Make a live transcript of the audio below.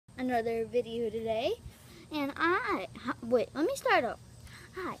another video today. And wait, let me start off.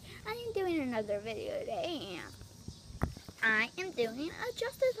 Hi, I am doing another video today, and I am doing a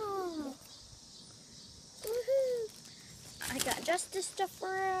justice haul. Woohoo! I got justice stuff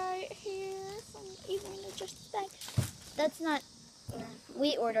right here from even the justice bag. That's not,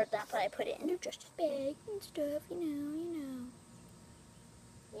 we ordered that, but I put it in the justice bag and stuff, you know.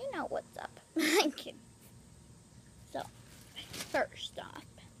 You know what's up. I'm kidding. So, first off,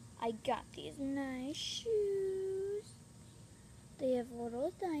 I got these nice shoes. They have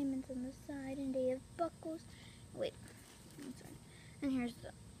little diamonds on the side and they have buckles. Wait, I'm sorry. And here's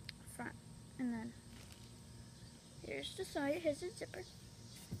the front. And then here's the side. It has a zipper.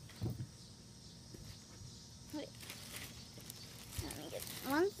 Wait. Let me get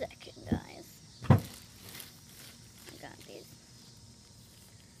 1 second, guys. I got these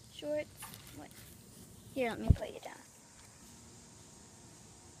shorts. Wait. Here, let me put you down.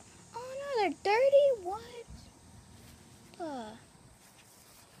 Oh no, they're dirty. What?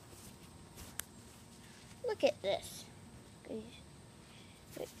 Look at this.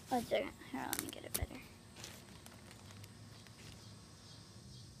 Wait, 1 second. Here, let me get it better.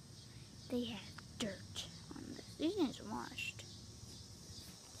 They have dirt on this. These things are washed.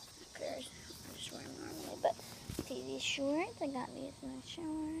 Okay, I'm just wearing them normally, but see these shorts? I got these nice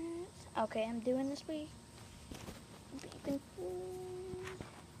shorts. Okay, I'm doing this way.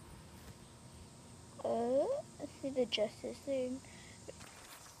 Oh, I see the justice thing.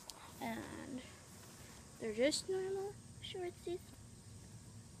 And they're just normal shortsies.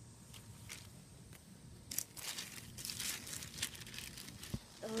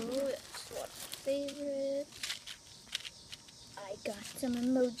 Oh, that's one of my favorites. I got some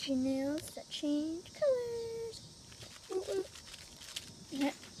emoji nails that change colors. Ooh,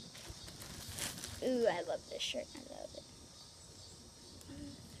 ooh, I love this shirt. I love it.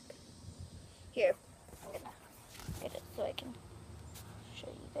 Here, I'm gonna get it so I can show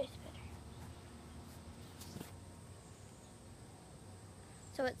you guys better.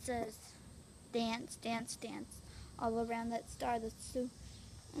 So it says, dance, dance, dance, all around that star. That's so,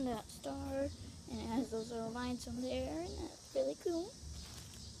 and that star, and it has those little lines on there, and that's really cool.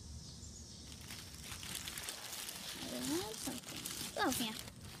 I have something. Oh yeah,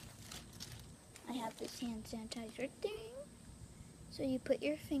 I have this hand sanitizer thing. So you put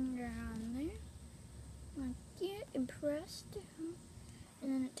your finger on there, like that, and press down,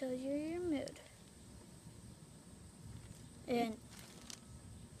 and then it tells you your mood. And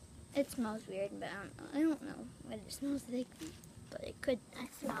it smells weird, but I don't know what it smells like. But it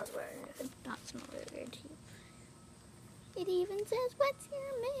smells weird. It could not smell weird to you. It even says, what's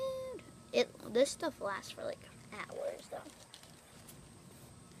your mood? This stuff lasts for like hours though.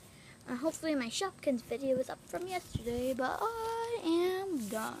 Hopefully my Shopkins video is up from yesterday, but I am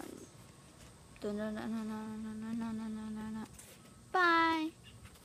done.